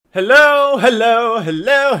Hello, hello,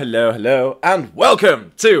 hello, hello, hello, and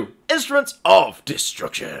welcome to Instruments of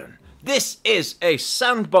Destruction. This is a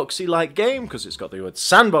sandboxy-like game, because it's got the word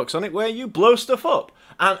sandbox on it, where you blow stuff up.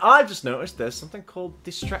 And I've just noticed there's something called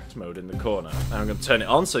distract mode in the corner. Now I'm going to turn it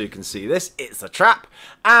on so you can see this. It's a trap.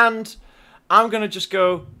 And I'm going to just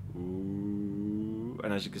go... Ooh,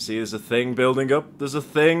 and as you can see, there's a thing building up. There's a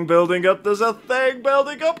thing building up. There's a thing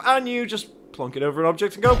building up. And you just plonk it over an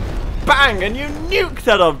object and go... Bang! And you nuke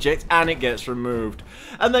that object and it gets removed.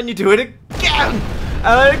 And then you do it again!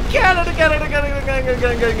 And again and again and again and again and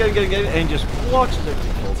again and again and again and just watch as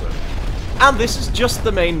everything falls over. And this is just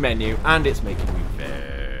the main menu and it's making me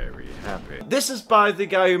very happy. This is by the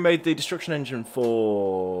guy who made the destruction engine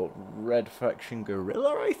for Red Faction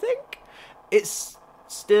Guerrilla, I think? It's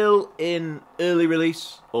still in early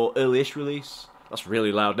release, or early-ish release. That's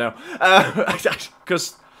really loud now.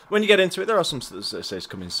 Because... when you get into it, there are some that say it's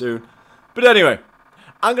coming soon. But anyway,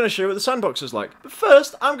 I'm going to show you what the sandbox is like. But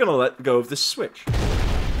first, I'm going to let go of this switch.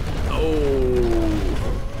 Oh.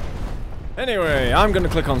 Anyway, I'm going to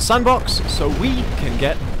click on sandbox so we can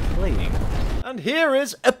get playing. And here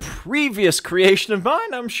is a previous creation of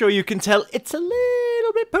mine. I'm sure you can tell it's a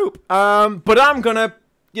little bit poop. But I'm going to,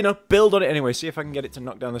 build on it anyway. See if I can get it to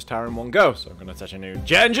knock down this tower in one go. So I'm going to attach a new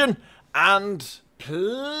jet engine and...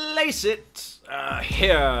 place it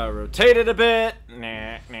here, rotate it a bit,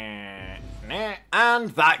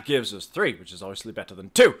 and that gives us 3, which is obviously better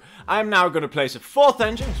than 2. I'm now going to place a 4th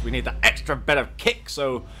engine, because we need that extra bit of kick,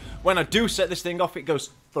 so when I do set this thing off, it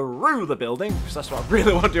goes through the building, because that's what I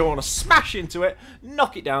really want to do. I want to smash into it,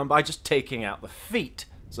 knock it down by just taking out the feet.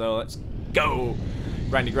 So let's go.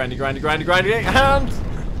 Grindy, grindy, grindy, grindy, grindy, and...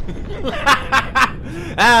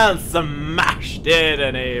 and smashed it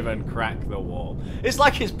and even cracked the wall. It's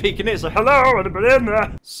like he's peeking in. It's like, hello, anybody in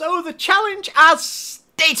there? So the challenge, as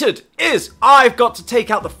stated, is I've got to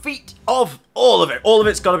take out the feet of all of it. All of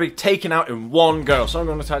it's got to be taken out in one go. So I'm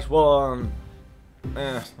going to attach one.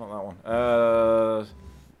 Not that one.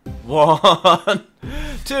 1,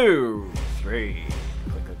 2, 3.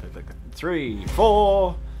 3,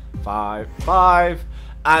 4, 5.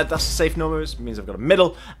 That's a safe number, it means I've got a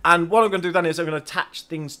middle. And what I'm going to do then is I'm going to attach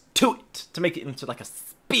things to it to make it into like a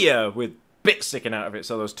spear with bits sticking out of it,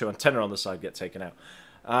 so those 2 antennae on the side get taken out.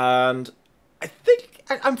 And I think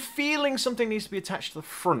I'm feeling something needs to be attached to the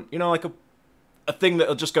front. Like a thing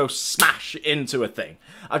that'll just go smash into a thing.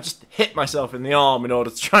 I've just hit myself in the arm in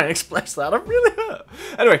order to try and express that. I'm really hurt.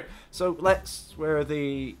 Anyway, so let's... where are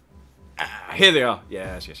the... here they are.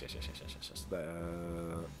 Yes.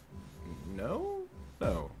 No?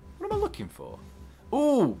 No. What am I looking for?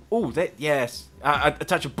 Ooh, yes. I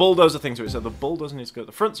attach a bulldozer thing to it, so the bulldozer needs to go to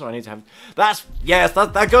the front, so I need to have...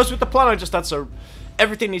 that goes with the plan I just had, so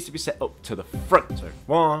everything needs to be set up to the front. So,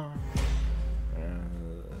 1...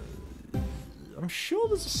 I'm sure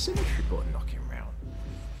there's a symmetry button knocking around.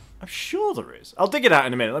 I'm sure there is. I'll dig it out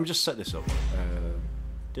in a minute. Let me just set this up.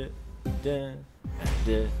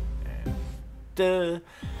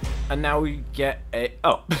 And now we get a...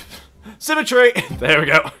 oh. Symmetry! There we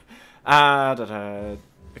go. A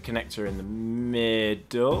connector in the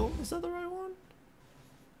middle. Is that the right one?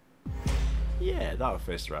 Yeah, that would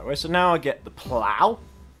face the right way. So now I get the plow.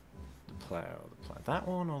 The plow. That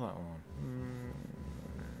one or that one?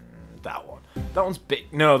 That one. That one's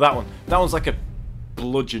big. No, that one. That one's like a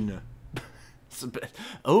bludgeoner. It's a bit...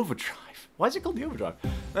 overdrive. Why is it called the overdrive?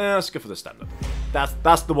 Let's go for the standard.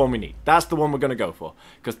 That's the one we need. That's the one we're going to go for.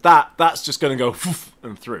 Because that's just going to go foof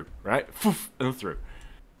and through, right? Foof and through.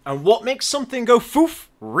 And what makes something go foof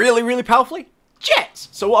really, really powerfully? Jets!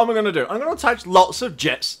 So what am I going to do? I'm going to attach lots of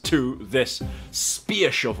jets to this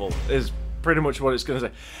spear shovel, is pretty much what it's going to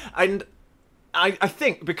say. And I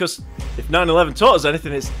think, because if 9/11 taught us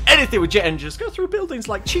anything, it's anything with jet engines go through buildings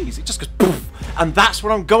like cheese. It just goes poof. And that's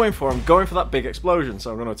what I'm going for. I'm going for that big explosion. So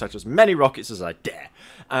I'm going to attach as many rockets as I dare.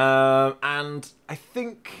 And I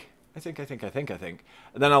think. And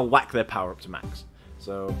then I'll whack their power up to max.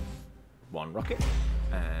 So 1 rocket.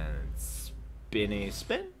 And spinny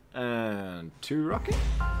spin. And 2 rocket.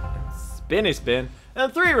 And spinny spin.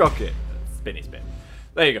 And 3 rocket. And spinny spin.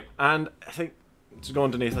 There you go. And I think to go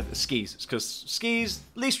underneath like the skis. It's because skis,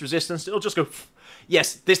 least resistance. It'll just go.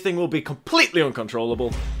 Yes, this thing will be completely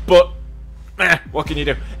uncontrollable. But what can you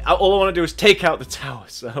do? All I want to do is take out the tower.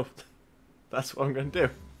 So that's what I'm going to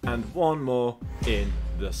do. And 1 more in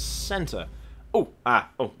the center.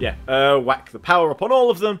 Whack the power up on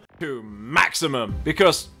all of them to maximum.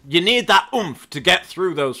 Because you need that oomph to get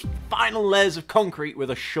through those final layers of concrete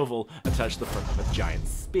with a shovel attached to the front of a giant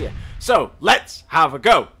spear. So, let's have a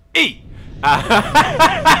go. E!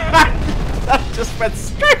 Just went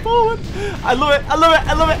straight forward. I love it, I love it,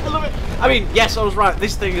 I love it, I love it. I mean, yes, I was right.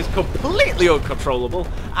 This thing is completely uncontrollable,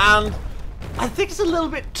 and I think it's a little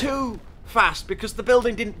bit too fast because the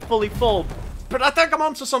building didn't fully fall. But I think I'm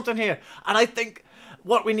onto something here, and I think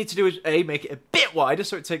what we need to do is A, make it a bit wider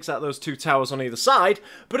so it takes out those two towers on either side,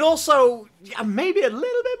 but also maybe a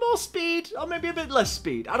little bit more speed, or maybe a bit less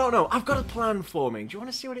speed. I don't know. I've got a plan forming. Do you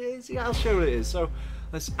want to see what it is? Yeah, I'll show you what it is. So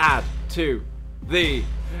let's add to the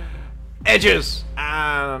edges,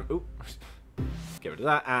 and get rid of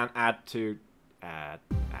that, and add to add.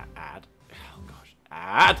 Oh gosh,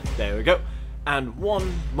 add. There we go. And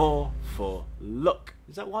one more for look.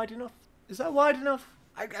 Is that wide enough? Is that wide enough?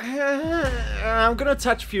 I'm gonna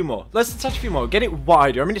attach a few more. Let's attach a few more. Get it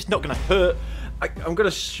wider. I mean, it's not gonna hurt. I'm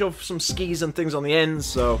gonna shove some skis and things on the ends,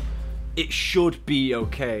 so it should be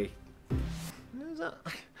okay. Is that?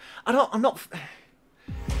 I'm not.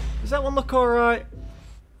 Does that one look alright?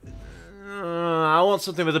 I want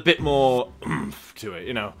something with a bit more oomph to it,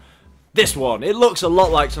 you know. This one, it looks a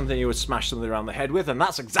lot like something you would smash something around the head with, and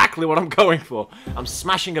that's exactly what I'm going for. I'm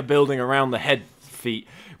smashing a building around the head feet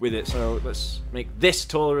with it, so let's make this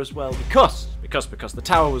taller as well, because the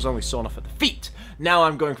tower was only sawn off at the feet. Now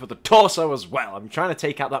I'm going for the torso as well. I'm trying to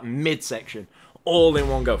take out that midsection all in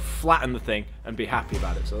one go, flatten the thing, and be happy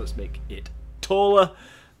about it. So let's make it taller.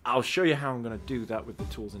 I'll show you how I'm going to do that with the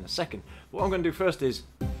tools in a second. What I'm going to do first is,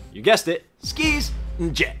 you guessed it, skis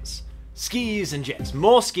and jets. Skis and jets.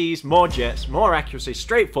 More skis, more jets, more accuracy,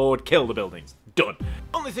 straightforward, kill the buildings. Done.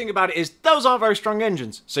 Only thing about it is, those aren't very strong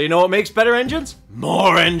engines. So you know what makes better engines?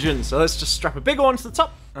 More engines. So let's just strap a bigger one to the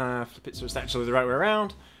top. Flip it so it's actually the right way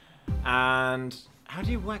around. And how do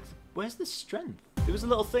you whack? Where's the strength? There was a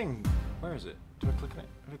little thing. Where is it? Do I click on it?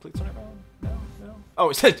 Have I clicked on it wrong? No. Oh,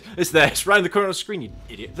 it's there. It's right in the corner of the screen, you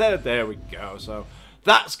idiot. There we go. So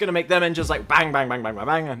that's going to make them engines like bang, bang, bang, bang, bang,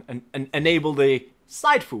 bang, and enable the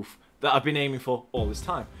side foof that I've been aiming for all this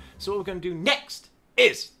time. So what we're going to do next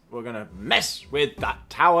is we're going to mess with that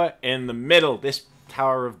tower in the middle. This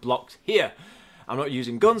tower of blocks here. I'm not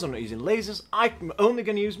using guns. I'm not using lasers. I'm only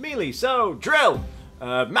going to use melee. So drill.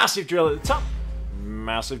 Massive drill at the top.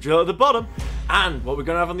 Massive drill at the bottom. And what we're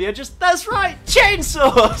going to have on the edges, that's right,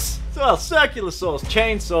 chainsaws! Well, circular saws,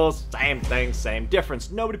 chainsaws, same thing, same difference.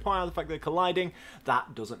 Nobody point out the fact they're colliding.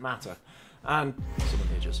 That doesn't matter. And some of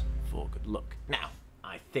the edges for good luck. Now,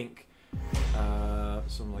 I think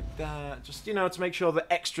something like that. Just, you know, to make sure the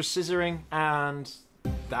extra scissoring, and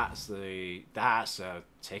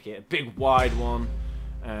take it, a big wide one,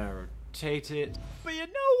 rotate it. But you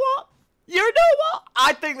know what?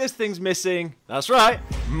 I think this thing's missing. That's right.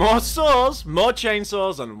 More saws, more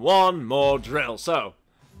chainsaws, and one more drill. So,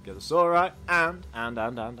 get the saw right, and.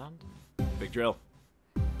 Big drill.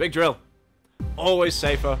 Big drill. Always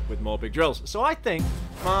safer with more big drills. So I think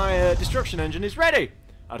my destruction engine is ready.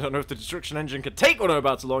 I don't know if the destruction engine can take what I'm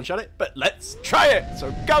about to launch at it, but let's try it.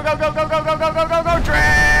 So go, go, go, go, go, go, go, go, go, go,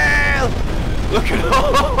 drill! Look at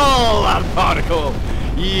all that particle.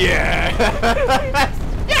 Yeah.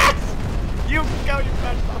 Yes! You go, you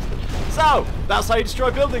bad bastard. So, that's how you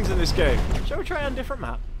destroy buildings in this game. Shall we try on a different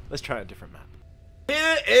map? Let's try a different map.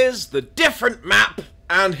 Here is the different map,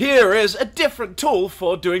 and here is a different tool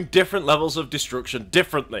for doing different levels of destruction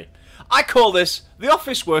differently. I call this the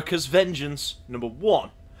Office Worker's Vengeance #1.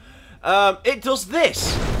 It does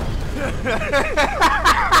this.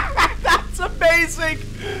 That's amazing.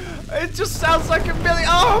 It just sounds like a million.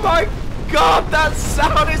 Oh my god, that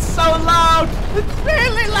sound is so loud. It's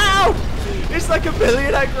really loud. It's like a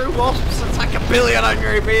billion angry wasps. It's like a billion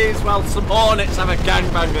angry bees. Well, some hornets have a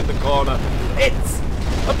gangbang in the corner. It's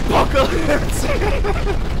apocalypse.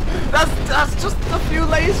 That's just a few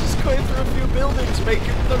lasers going through a few buildings,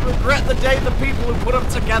 making them regret the day the people who put them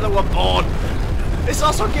together were born. It's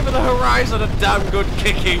also giving the horizon a damn good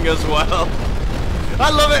kicking as well. I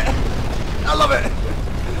love it. I love it.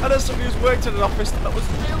 And as somebody who's worked in an office, that was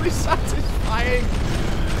really satisfying.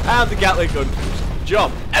 And the Gatling gun finished the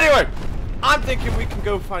job. Anyway, I'm thinking we can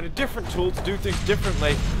go find a different tool to do things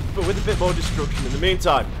differently, but with a bit more destruction in the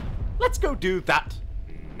meantime. Let's go do that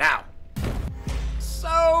now.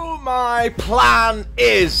 So my plan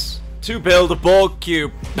is to build a Borg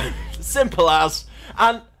cube. Simple as.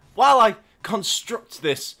 And while I construct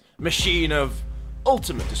this machine of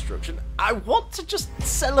ultimate destruction, I want to just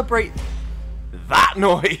celebrate that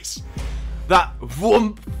noise. That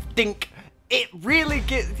whoomp dink. It really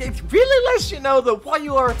lets you know that what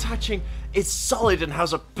you are attaching is solid and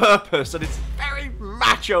has a purpose, and it's very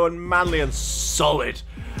macho and manly and solid.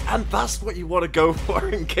 And that's what you want to go for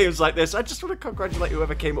in games like this. I just want to congratulate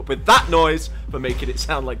whoever came up with that noise for making it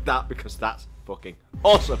sound like that, because that's fucking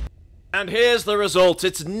awesome. And here's the result.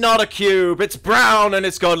 It's not a cube, it's brown and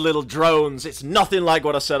it's got little drones. It's nothing like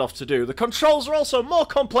what I set off to do. The controls are also more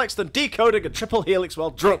complex than decoding a triple helix while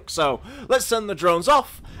drunk, so let's send the drones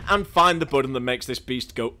off and find the button that makes this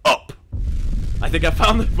beast go up. I think I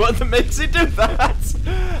found the button that makes it do that.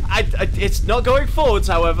 It's not going forwards,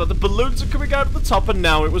 however. The balloons are coming out of the top and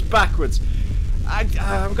now it was backwards.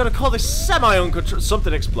 I'm going to call this semi-uncontrolled.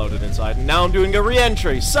 Something exploded inside and now I'm doing a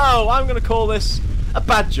re-entry. So I'm going to call this a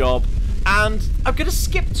bad job. And I'm going to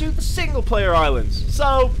skip to the single-player islands,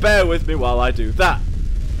 so bear with me while I do that.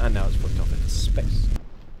 And now it's flipped off into space.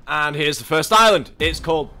 And here's the first island. It's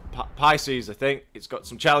called Pisces, I think. It's got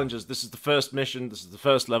some challenges. This is the first mission, this is the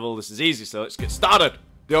first level, this is easy, so let's get started.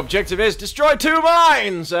 The objective is destroy 2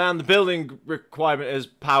 mines, and the building requirement is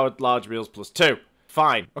powered large wheels plus 2.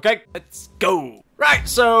 Fine. Okay, let's go. Right,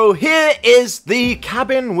 so here is the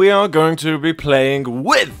cabin we are going to be playing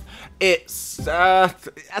with. It's, I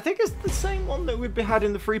think it's the same one that we've had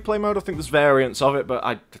in the free play mode. I think there's variants of it, but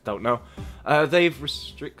I don't know. They've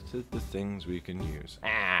restricted the things we can use.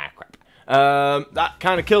 Ah, crap. That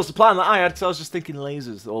kind of kills the plan that I had, because I was just thinking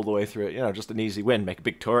lasers all the way through it. You know, just an easy win, make a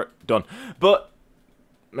big turret, done. But,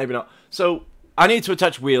 maybe not. So, I need to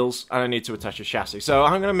attach wheels, and I need to attach a chassis. So,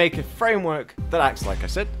 I'm going to make a framework that acts, like I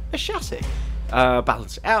said, a chassis.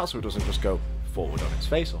 Balance it out so it doesn't just go forward on its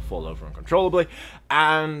face or fall over uncontrollably.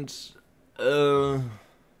 And do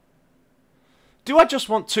I just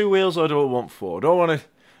want 2 wheels or do I want 4? Don't want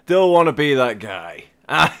to be that guy.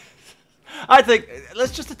 I think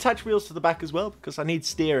let's just attach wheels to the back as well, because I need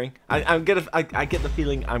steering. I get the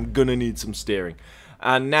feeling I'm gonna need some steering.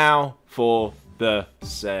 And now for the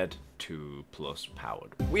said 2+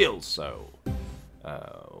 powered wheels. So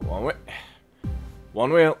one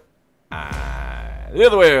wheel and the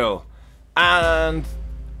other wheel. And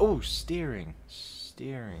oh, steering.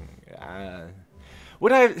 If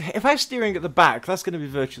I have steering at the back, that's going to be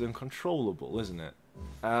virtually uncontrollable, isn't it?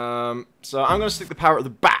 So I'm going to stick the power at the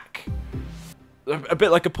back, a bit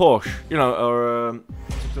like a Porsche, you know, or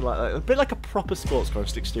something like that. A bit like a proper sports car.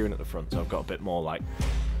 Stick steering at the front, so I've got a bit more like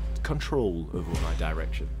control over my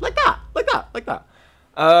direction, like that. Make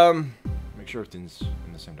sure everything's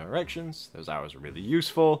in the same directions. Those arrows are really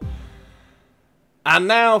useful. And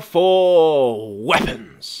now for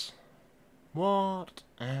weapons. What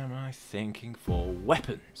am I thinking for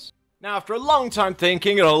weapons? Now, after a long time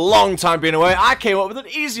thinking and a long time being away, I came up with an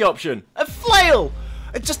easy option. A flail!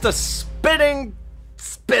 It's just a spinning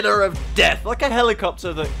spitter of death. Like a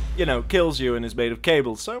helicopter that, you know, kills you and is made of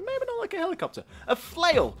cables. So maybe not like a helicopter. A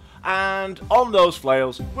flail. And on those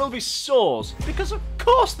flails will be saws. Because of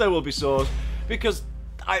course there will be saws. Because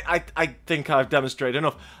I think I've demonstrated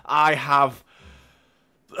enough. I have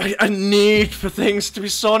a need for things to be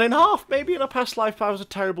sawn in half. Maybe in a past life I was a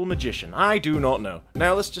terrible magician. I do not know.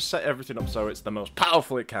 Now let's just set everything up so it's the most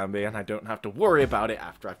powerful it can be, and I don't have to worry about it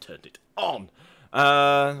after I've turned it on.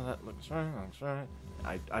 That looks right, that's right.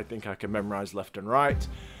 I think I can memorize left and right.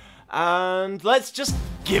 And let's just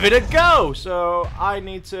give it a go. So I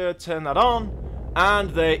need to turn that on, and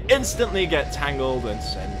they instantly get tangled and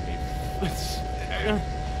send me...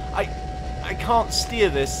 I can't steer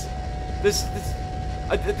this. This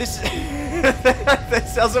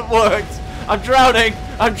hasn't worked. I'm drowning.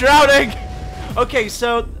 Okay,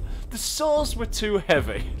 so the saws were too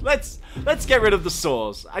heavy. Let's get rid of the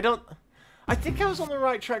saws. I think I was on the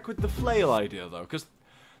right track with the flail idea though, because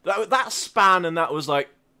that span and that was like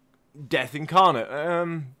death incarnate.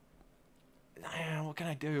 What can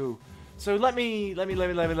I do? So let's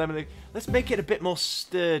make it a bit more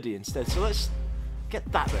sturdy instead. So let's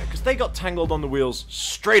get that there, because they got tangled on the wheels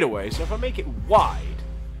straight away. So if I make it wide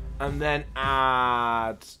and then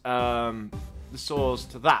add the saws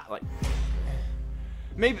to that, like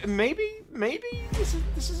maybe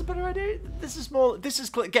this is a better idea. This is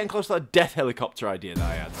getting close to that death helicopter idea that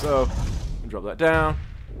I had. So drop that down,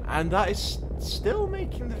 and that is still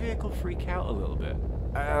making the vehicle freak out a little bit.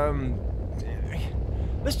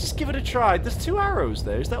 Let's just give it a try. There's 2 arrows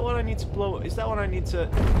there. Is that what I need to blow? Is that what I need to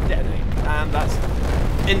detonate? And that's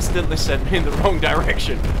instantly sent me in the wrong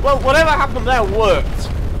direction. Well, whatever happened there worked.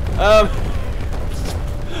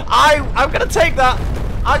 I'm gonna take that.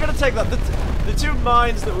 The 2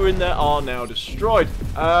 mines that were in there are now destroyed.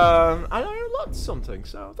 And I unlocked something,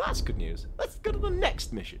 so that's good news. Let's go to the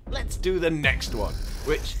next mission. Let's do the next one,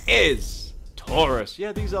 which is Taurus.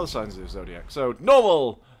 Yeah, these are the signs of the Zodiac. So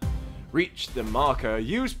normal. Reach the marker.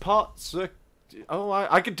 Use parts. Oh,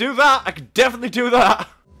 I could do that. I could definitely do that.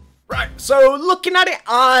 Right, so looking at it,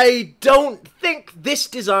 I don't think this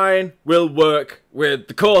design will work with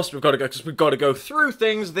the course we've got to go, because we've got to go through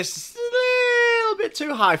things. This is a little bit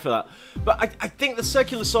too high for that. But I think the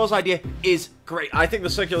circular saws idea is great. I think the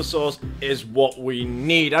circular saws is what we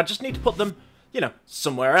need. I just need to put them, you know,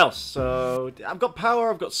 somewhere else. So I've got power,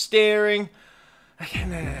 I've got steering.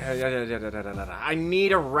 I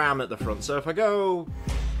need a ram at the front. So if I go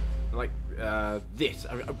like this,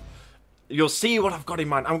 you'll see what I've got in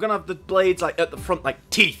mind. I'm gonna have the blades like at the front, like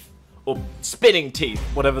teeth or spinning teeth,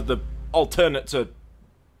 whatever the alternate to.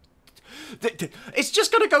 It's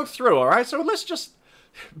just gonna go through, all right. So let's just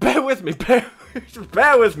bear with me, bear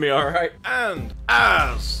with me, all right. And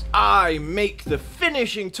as I make the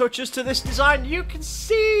finishing touches to this design, you can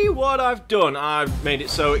see what I've done. I've made it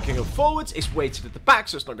so it can go forwards. It's weighted at the back,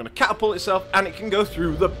 so it's not gonna catapult itself, and it can go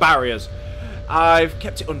through the barriers. I've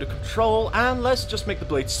kept it under control, and let's just make the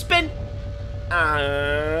blade spin.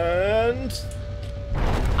 And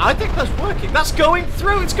I think that's working. That's going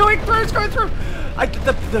through. It's going through. It's going through.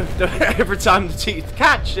 Every time the teeth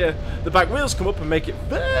catch, the back wheels come up and make it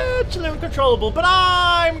virtually uncontrollable. But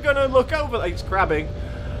I'm gonna look over. Like, it's crabbing.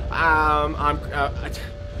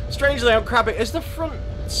 Strangely, I'm crabbing. Is the front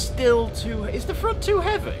still too? Is the front too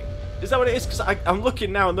heavy? Is that what it is? Because I'm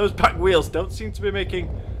looking now, and those back wheels don't seem to be making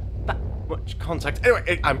that much contact.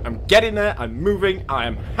 Anyway, I'm getting there. I'm moving. I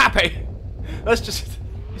am happy. Let's just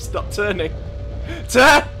stop turning.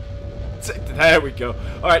 Turn! There we go.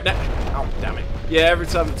 Alright, now. Oh, damn it. Yeah, every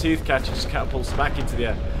time the teeth catch, it just catapults back into the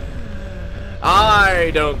air.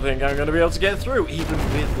 I don't think I'm going to be able to get through, even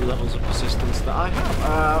with the levels of persistence that I have.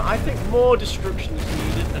 I think more destruction is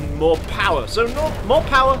needed and more power. So, more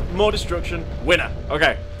power, more destruction, winner.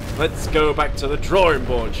 Okay. Let's go back to the drawing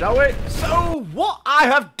board, shall we? So, what I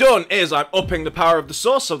have done is I'm upping the power of the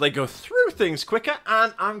saw so they go through things quicker,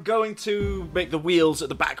 and I'm going to make the wheels at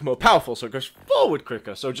the back more powerful so it goes forward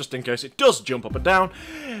quicker. So just in case it does jump up and down,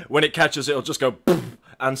 when it catches it'll just go poof,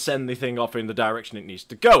 and send the thing off in the direction it needs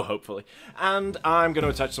to go, hopefully. And I'm going to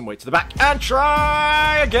attach some weight to the back and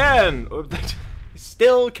try again.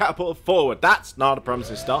 Still catapult forward. That's not a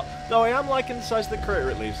promising start. Though I am liking the size of the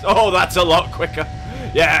crater at least. Oh, that's a lot quicker.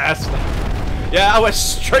 Yes. Yeah, I went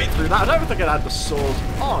straight through that. I don't think I had the saws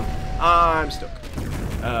on. I'm stuck.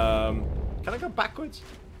 Can I go backwards?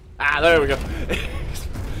 Ah, there we go.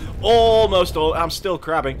 I'm still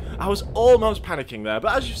crabbing. I was almost panicking there,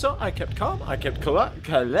 but as you saw, I kept calm, I kept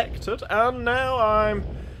collected, and now I'm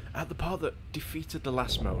at the part that defeated the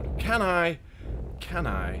last mode. Can I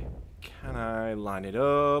line it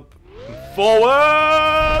up?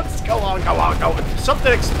 Forwards! Go on, go on, go on.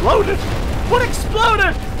 Something exploded! What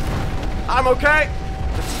exploded? I'm okay.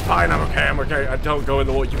 It's fine, I'm okay, I'm okay. I don't go in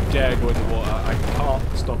the water. You dare go in the water. I can't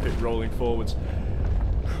stop it rolling forwards.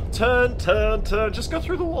 Turn, turn, turn. Just go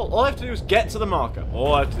through the wall. All I have to do is get to the marker.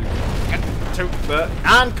 All I have to do is get to the...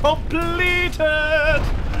 And completed!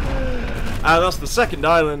 And that's the second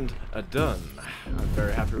island done. I'm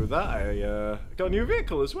very happy with that. I got a new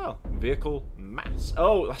vehicle as well. Vehicle mass.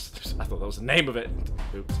 Oh, I thought that was the name of it.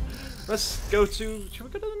 Oops. Let's go to... Should we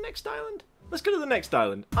go to the next island? Let's go to the next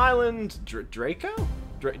island. Island Draco?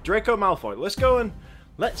 Draco Malfoy. Let's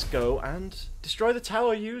go and destroy the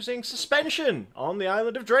tower using suspension on the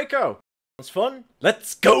island of Draco. That's fun.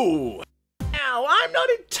 Let's go! Now, I'm not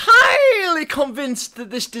entirely convinced that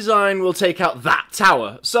this design will take out that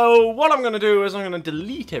tower. So what I'm going to do is I'm going to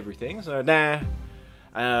delete everything. So there.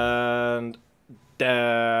 And...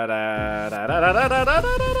 delete.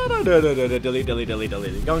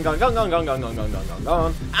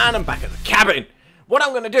 Gone. And I'm back at the cabin. What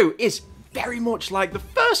I'm going to do is very much like the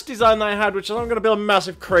first design that I had, which is I'm going to build a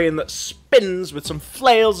massive crane that spins with some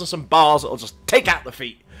flails and some bars that'll just take out the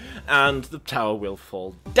feet. And the tower will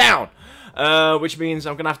fall down. Which means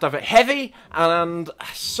I'm going to have it heavy, and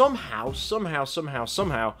somehow,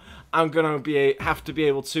 I'm going to have to be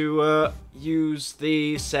able to use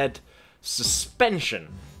the said suspension.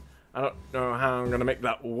 I don't know how I'm going to make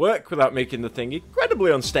that work without making the thing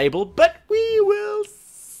incredibly unstable, but we will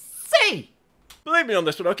see. Believe me on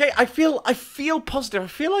this one, okay? I feel positive. I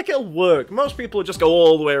feel like it'll work. Most people just go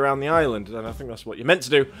all the way around the island, and I think that's what you're meant to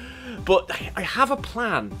do. But I have a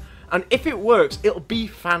plan. And if it works, it'll be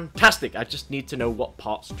fantastic. I just need to know what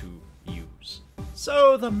parts to use.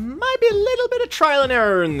 So there might be a little bit of trial and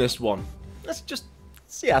error in this one. Let's just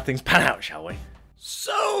see how things pan out, shall we?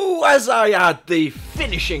 So, as I add the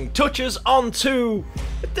finishing touches onto...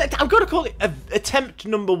 I'm going to call it attempt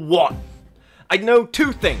number 1. I know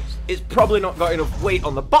 2 things. It's probably not got enough weight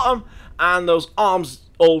on the bottom, and those arms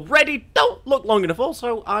already don't look long enough.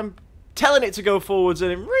 Also, I'm telling it to go forwards, and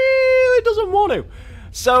it really doesn't want to.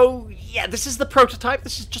 So, yeah, this is the prototype.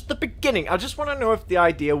 This is just the beginning. I just want to know if the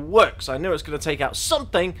idea works. I know it's going to take out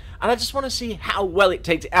something, and I just want to see how well it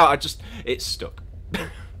takes it out. It's stuck.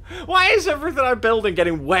 Why is everything I'm building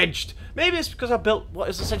getting wedged? Maybe it's because I built what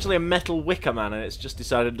is essentially a metal wicker man and it's just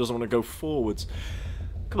decided it doesn't want to go forwards.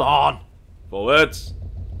 Come on. Forwards.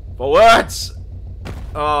 Forwards.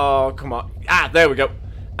 Oh, come on. Ah, there we go.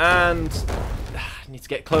 And I need to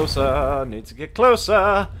get closer. Need to get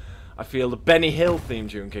closer. I feel the Benny Hill theme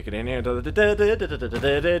tune kicking in here.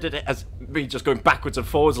 As me just going backwards and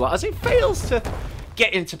forwards a lot as it fails to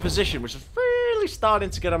get into position, which is really starting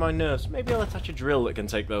to get on my nerves. Maybe I'll attach a drill that can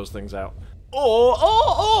take those things out.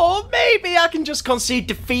 Or maybe I can just concede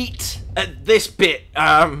defeat at this bit.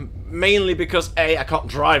 Mainly because A, I can't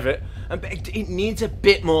drive it, and B, it needs a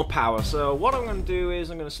bit more power. So what I'm going to do is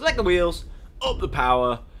I'm going to select the wheels, up the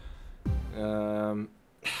power.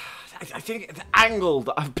 I think the angle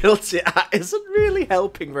that I've built it at isn't really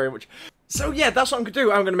helping very much. So yeah, that's what I'm going to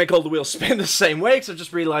do. I'm going to make all the wheels spin the same way, because I've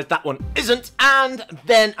just realised that one isn't. And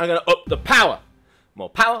then I'm going to up the power. More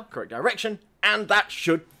power, correct direction, and that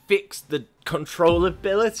should fix the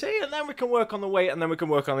controllability. And then we can work on the weight, and then we can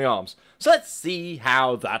work on the arms. So let's see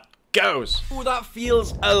how that goes. Ooh, that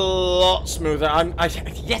feels a lot smoother.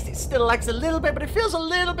 Yes, it still lags a little bit, but it feels a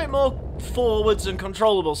little bit more forwards and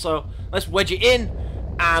controllable. So let's wedge it in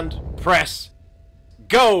and press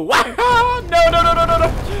go. No, no, no, no, no,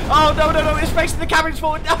 no. Oh, no, no, no. It's facing the cabins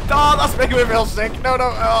forward. Oh, that's making me feel sick. No,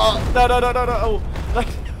 no. Oh, no, no, no, no, no. Oh, like,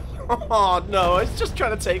 oh, no. It's just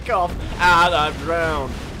trying to take off. And I'm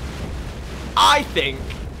drowned. I think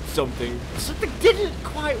something didn't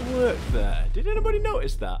quite work there. Did anybody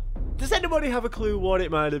notice that? Does anybody have a clue what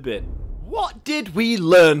it might have been? What did we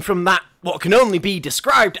learn from that, what can only be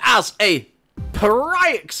described as a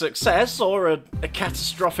pyrrhic success or a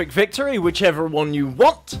catastrophic victory, whichever one you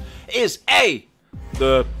want, is A,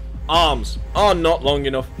 the arms are not long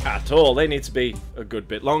enough at all. They need to be a good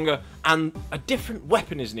bit longer, and a different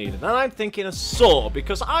weapon is needed. And I'm thinking a saw,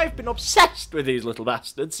 because I've been obsessed with these little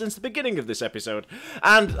bastards since the beginning of this episode,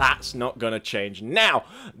 and that's not going to change now.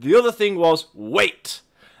 The other thing was weight.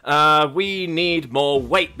 We need more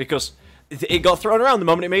weight, because it got thrown around the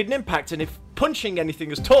moment it made an impact, and if punching anything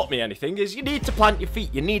has taught me anything, is you need to plant your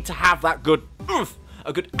feet. You need to have that good oomph,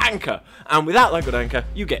 a good anchor, and without that good anchor,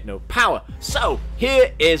 you get no power. So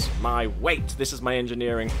here is my weight. This is my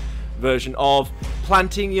engineering version of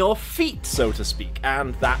planting your feet, so to speak,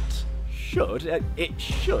 and that should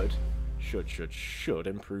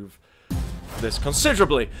improve this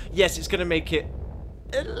considerably. Yes, it's going to make it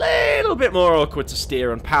a little bit more awkward to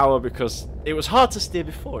steer and power, because it was hard to steer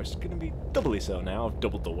before. It's going to be doubly so now. I've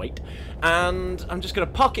doubled the weight, and I'm just going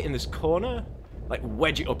to park it in this corner, like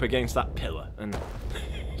wedge it up against that pillar, and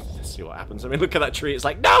let's see what happens. I mean, look at that tree. It's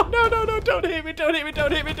like, no, no, no, no, don't hit me, don't hit me,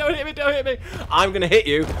 don't hit me, don't hit me, don't hit me. I'm going to hit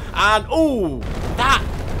you, and ooh, that.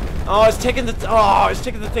 Oh, it's taking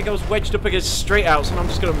the thing I was wedged up against straight out, so I'm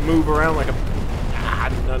just going to move around like a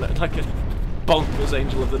bonkers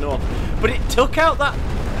Angel of the North. But it took out that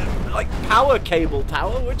like power cable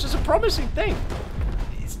tower, which is a promising thing.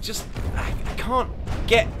 It's just I can't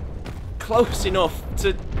get close enough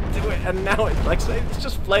to do it, and now it's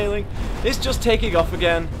just flailing. It's just taking off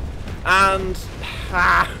again, and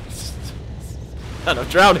and I'm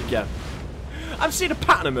drowning again. I've seen a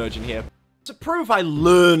pattern emerging here. To prove I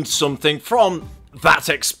learned something from that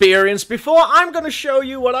experience before, I'm going to show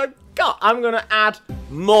you what I've got. I'm going to add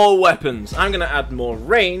more weapons, I'm going to add more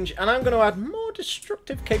range, and I'm going to add more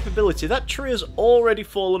destructive capability. That tree has already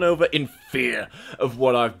fallen over in fear of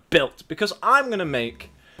what I've built, because I'm going to make...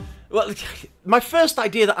 Well, my first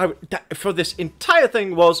idea for this entire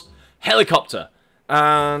thing was helicopter.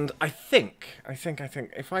 And I think,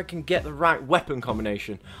 if I can get the right weapon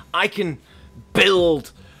combination, I can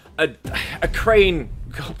build a crane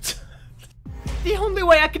copter. The only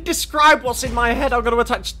way I can describe what's in my head, I'm going to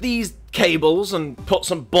attach these cables and put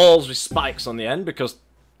some balls with spikes on the end, because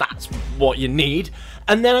that's what you need.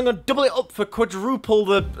 And then I'm going to double it up for quadruple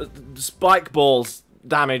the spike balls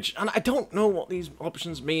damage. And I don't know what these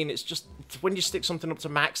options mean. It's just when you stick something up to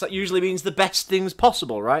max, that usually means the best things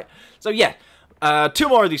possible, right? So yeah, 2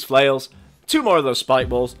 more of these flails, 2 more of those spike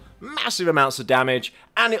balls, massive amounts of damage,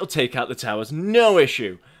 and it'll take out the towers, no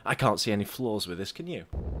issue. I can't see any flaws with this, can you?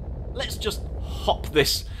 Let's just hop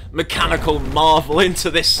this mechanical marvel into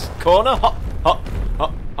this corner. Hop, hop,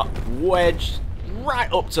 hop, hop. Wedge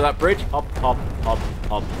right up to that bridge. Hop, hop, hop,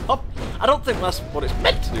 hop, hop. I don't think that's what it's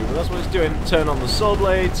meant to do, but that's what it's doing. Turn on the saw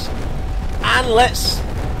blades. And let's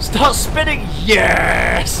start spinning.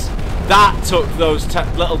 Yes! That took those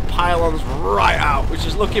little pylons right out, which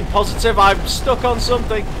is looking positive. I'm stuck on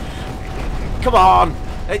something. Come on.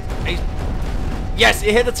 Yes,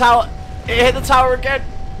 it hit the tower. It hit the tower again.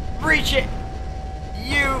 Reach it.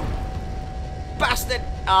 You bastard.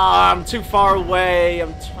 Ah, I'm too far away.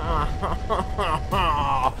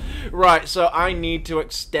 Right, so I need to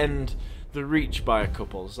extend the reach by a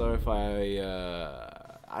couple. So if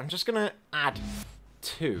I'm just gonna add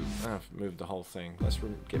 2. I've moved the whole thing. Let's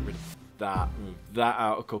get rid of that. Move that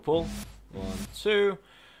out a couple. 1, 2,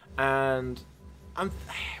 and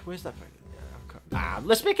where's that?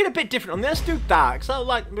 Let's make it a bit different. Let's do that, because I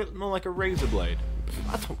like more like a razor blade.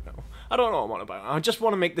 I don't know. I don't know what I'm on about. I just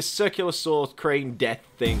want to make this circular sword crane death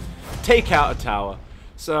thing take out a tower.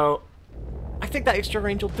 So I think that extra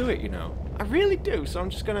range will do it, you know. I really do. So I'm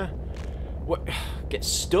just gonna get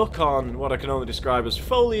stuck on what I can only describe as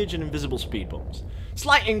foliage and invisible speed bumps.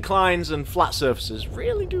 Slight inclines and flat surfaces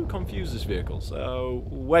really do confuse this vehicle. So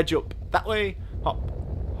wedge up that way. Hop,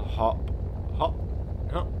 hop, hop,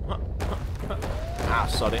 hop, hop, hop. Ah,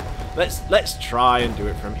 sod it. Let's try and do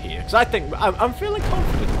it from here, because I think I'm feeling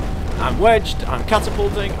confident. I'm wedged. I'm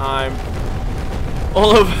catapulting. I'm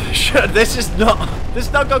all over. This is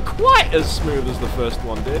not gone quite as smooth as the first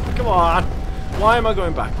one did. Come on. Why am I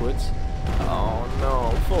going backwards? Oh no,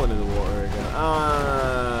 I'm falling in the water again.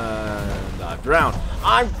 And I've drowned.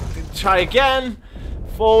 Try again.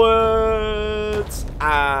 Forwards,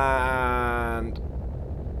 and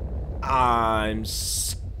I'm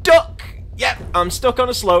stuck. Yep, I'm stuck on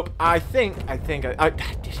a slope. I think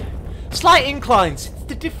slight inclines. It's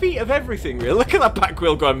the defeat of everything, really. Look at that back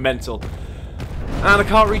wheel going mental. And I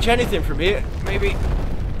can't reach anything from here. Maybe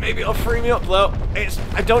it'll free me up though.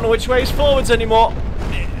 I don't know which way is forwards anymore.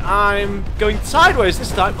 I'm going sideways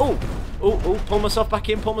this time. Oh, pull myself back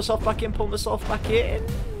in, pull myself back in, pull myself back in.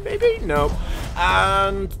 Maybe? No.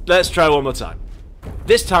 And let's try one more time.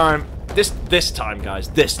 This time, guys,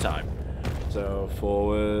 this time. So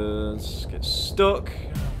forwards, get stuck.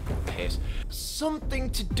 Piss. Something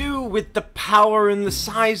to do with the power and the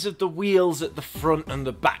size of the wheels at the front and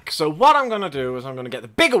the back. So what I'm going to do is I'm going to get the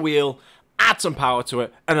bigger wheel, add some power to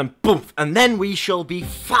it, and then boom, and then we shall be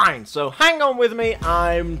fine. So hang on with me,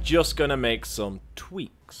 I'm just going to make some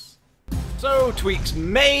tweaks. So tweaks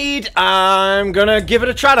made, I'm going to give it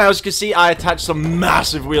a try now. As you can see, I attached some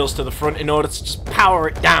massive wheels to the front in order to just power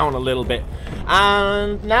it down a little bit.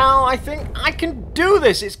 And now I think I can do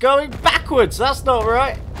this. It's going backwards, that's not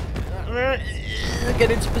right.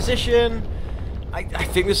 Get into position. I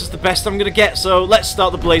think this is the best I'm going to get, so let's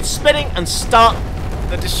start the blade spinning and start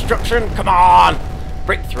the destruction. Come on!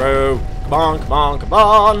 Break through. Come on, come on, come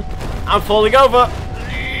on. I'm falling over.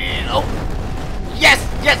 Oh! Yes,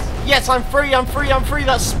 yes, yes, I'm free, I'm free, I'm free.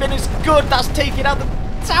 That spin is good. That's taking out the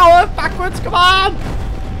tower backwards. Come on!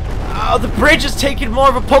 Oh, the bridge is taking more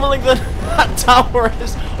of a pummeling than that tower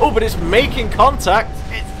is. Oh, but it's making contact.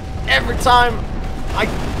 It's every time. I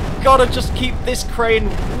gotta just keep this crane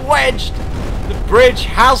wedged. The bridge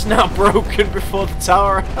has now broken before the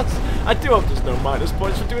tower has. I do hope there's no minus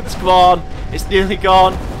points for doing this. Come on. It's nearly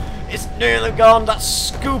gone. It's nearly gone. That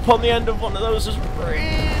scoop on the end of one of those is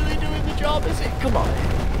really doing the job, is it? Come on.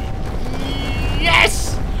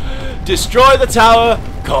 Yes! Destroy the tower.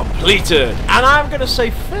 Completed. And I'm going to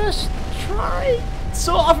say first try.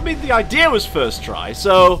 Sort of, I mean, the idea was first try.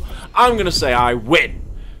 So I'm going to say I win.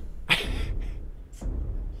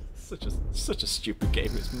 Such a stupid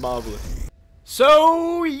game. It's marvelous.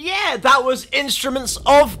 So yeah, that was Instruments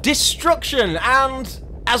of Destruction, and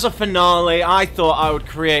as a finale, I thought I would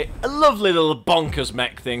create a lovely little bonkers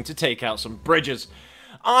mech thing to take out some bridges.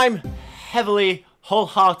 I'm heavily,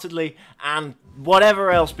 wholeheartedly, and whatever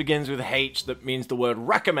else begins with H that means the word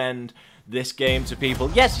recommend this game to people.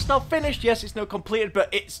 Yes, it's not finished, yes, it's not completed, but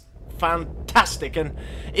it's fantastic, and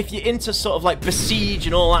if you're into sort of like Besiege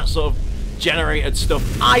and all that sort of generated stuff,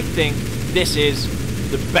 I think this is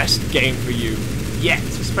the best game for you yet,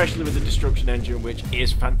 especially with the destruction engine, which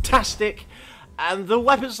is fantastic, and the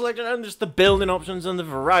weapon selection and just the building options and the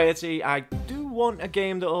variety. I do want a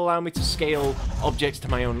game that will allow me to scale objects to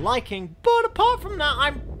my own liking, but apart from that,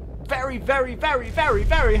 I'm very, very, very, very,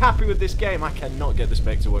 very happy with this game. I cannot get the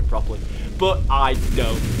spec to work properly, but I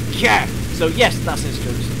don't care. So yes, that's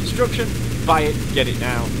Instruments of Destruction. Buy it, get it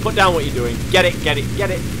now. Put down what you're doing, get it, get it, get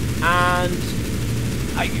it, and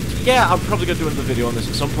yeah, I'm probably going to do another video on this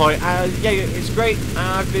at some point. Yeah, it's great.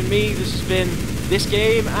 I've been me, this has been this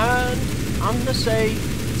game, and I'm going to say,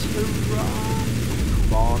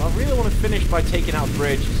 come on, I really want to finish by taking out a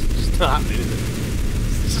bridge. It's just not happening, is it?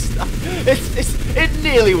 It's just not, it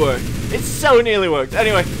nearly worked. It so nearly worked.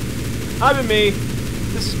 Anyway, I've been me,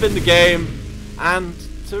 this has been the game, and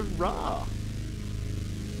ta-ra.